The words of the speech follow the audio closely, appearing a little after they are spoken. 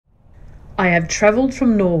I have traveled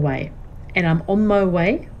from Norway and I'm on my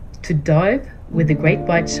way to dive with the great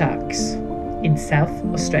white sharks in South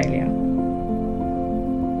Australia.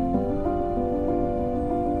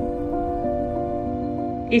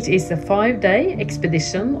 It is a 5-day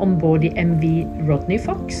expedition on board the MV Rodney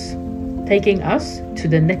Fox, taking us to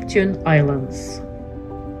the Neptune Islands.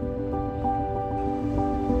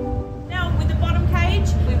 Now with the bottom cage,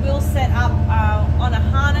 we will set up on a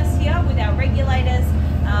harness here with our regulators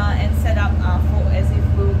and set up for as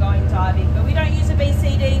if we were going diving. But we don't use a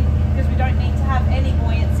BCD because we don't need to have any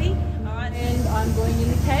buoyancy. All right, and I'm going in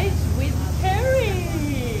the cage with Kerry.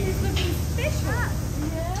 She's looking special.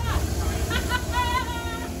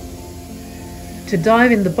 To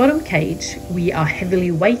dive in the bottom cage, we are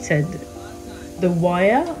heavily weighted. The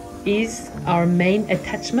wire is our main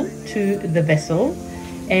attachment to the vessel,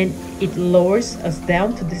 and it lowers us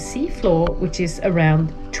down to the seafloor, which is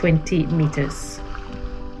around 20 meters.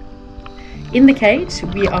 In the cage,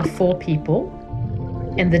 we are 4 people,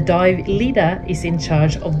 and the dive leader is in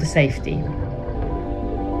charge of the safety.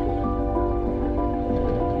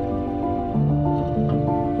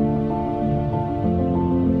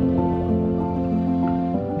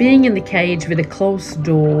 Being in the cage with a closed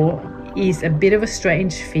door is a bit of a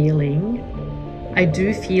strange feeling. I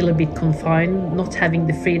do feel a bit confined, not having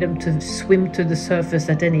the freedom to swim to the surface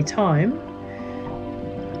at any time.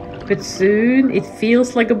 But soon it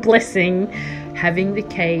feels like a blessing having the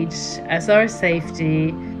cage as our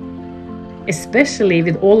safety, especially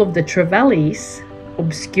with all of the trevally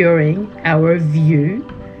obscuring our view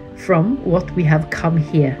from what we have come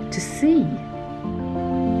here to see.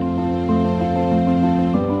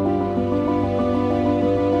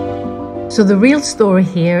 So the real story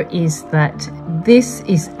here is that this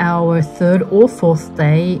is our 3rd or 4th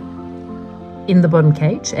day in the bottom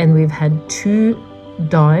cage, and we've had 2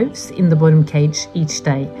 dives in the bottom cage each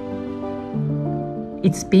day.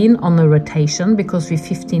 It's been on a rotation because we're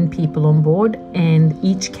 15 people on board, and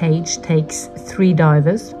each cage takes 3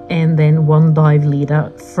 divers and then 1 dive leader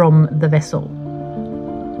from the vessel.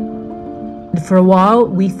 For a while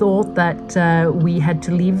we thought that we had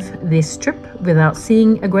to leave this trip without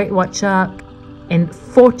seeing a great white shark, and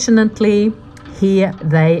fortunately here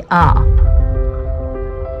they are.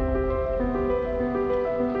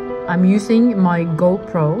 I'm using my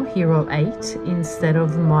GoPro Hero 8 instead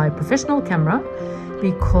of my professional camera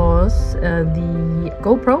because the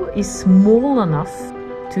GoPro is small enough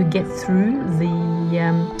to get through the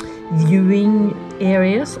viewing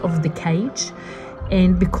areas of the cage.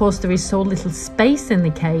 And because there is so little space in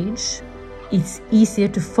the cage, it's easier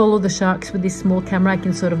to follow the sharks with this small camera. I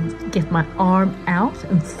can sort of get my arm out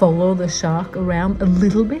and follow the shark around a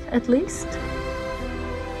little bit at least.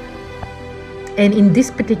 And in this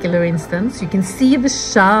particular instance, you can see the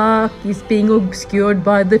shark is being obscured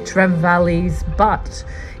by the trevallies, but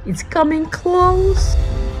it's coming close.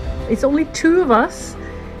 It's only 2 of us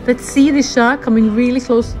that see the shark coming really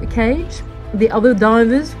close to the cage. The other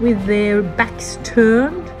divers with their backs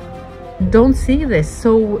turned don't see this.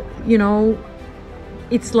 So, you know,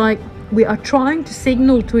 it's like we are trying to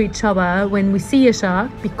signal to each other when we see a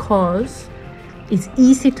shark because it's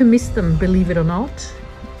easy to miss them, believe it or not.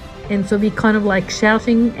 And so we kind of like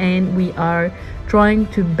shouting, and we are trying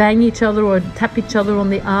to bang each other or tap each other on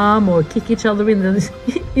the arm or kick each other in the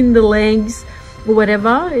in the legs or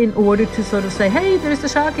whatever, in order to sort of say, hey, there's a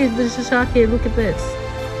shark here, there's a shark here, look at this.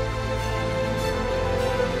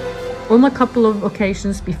 On a couple of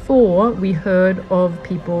occasions before, we heard of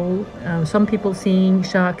people, some people seeing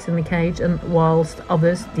sharks in the cage, and whilst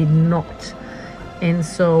others did not. And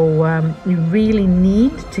so you really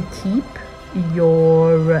need to keep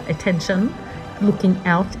your attention looking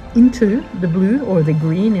out into the blue, or the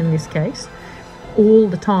green in this case, all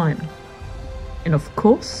the time. And of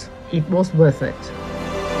course, it was worth it.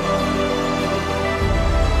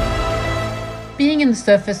 Being in the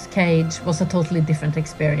surface cage was a totally different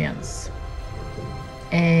experience.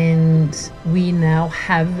 And we now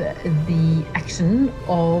have the action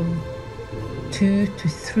of 2 to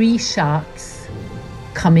 3 sharks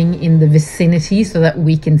coming in the vicinity so that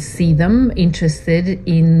we can see them, interested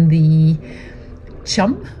in the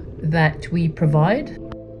chum that we provide,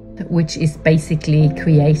 which is basically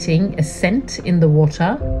creating a scent in the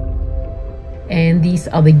water. And these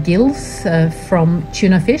are the gills from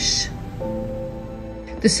tuna fish.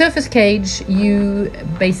 The surface cage, you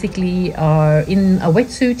basically are in a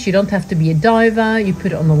wetsuit. You don't have to be a diver. You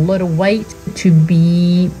put on a lot of weight to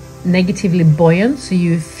be negatively buoyant, so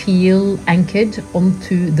you feel anchored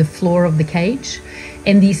onto the floor of the cage.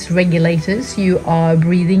 And these regulators, you are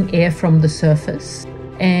breathing air from the surface.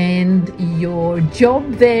 and your job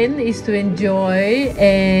then is to enjoy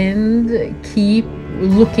and keep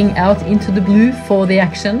looking out into the blue for the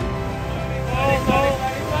action.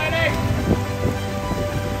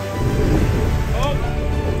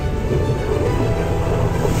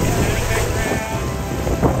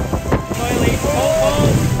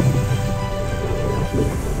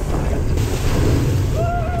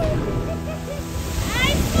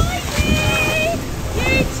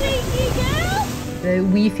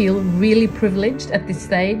 We feel really privileged at this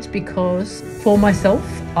stage because for myself,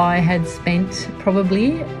 I had spent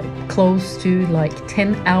probably close to like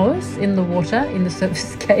 10 hours in the water in the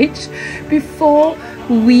surface cage before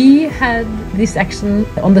we had this action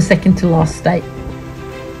on the second to last day.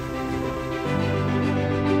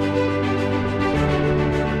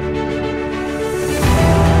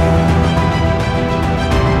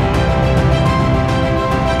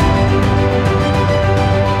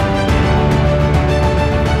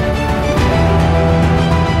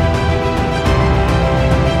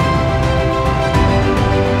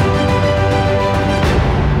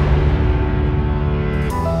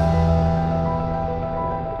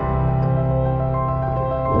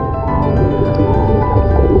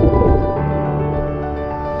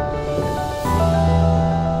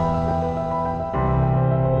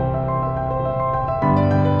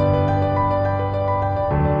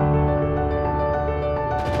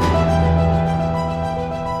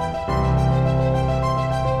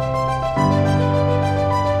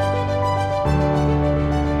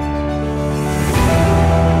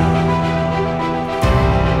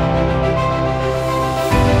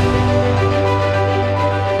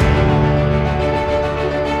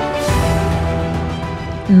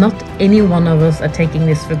 Not any one of us are taking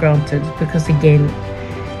this for granted because, again,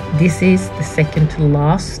 this is the second to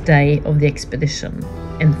last day of the expedition,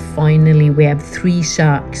 and finally we have 3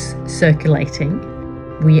 sharks circulating.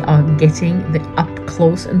 We are getting the up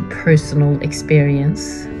close and personal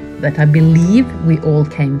experience that I believe we all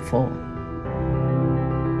came for.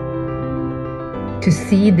 To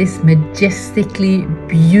see this majestically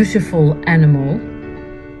beautiful animal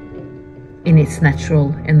in its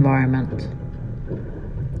natural environment.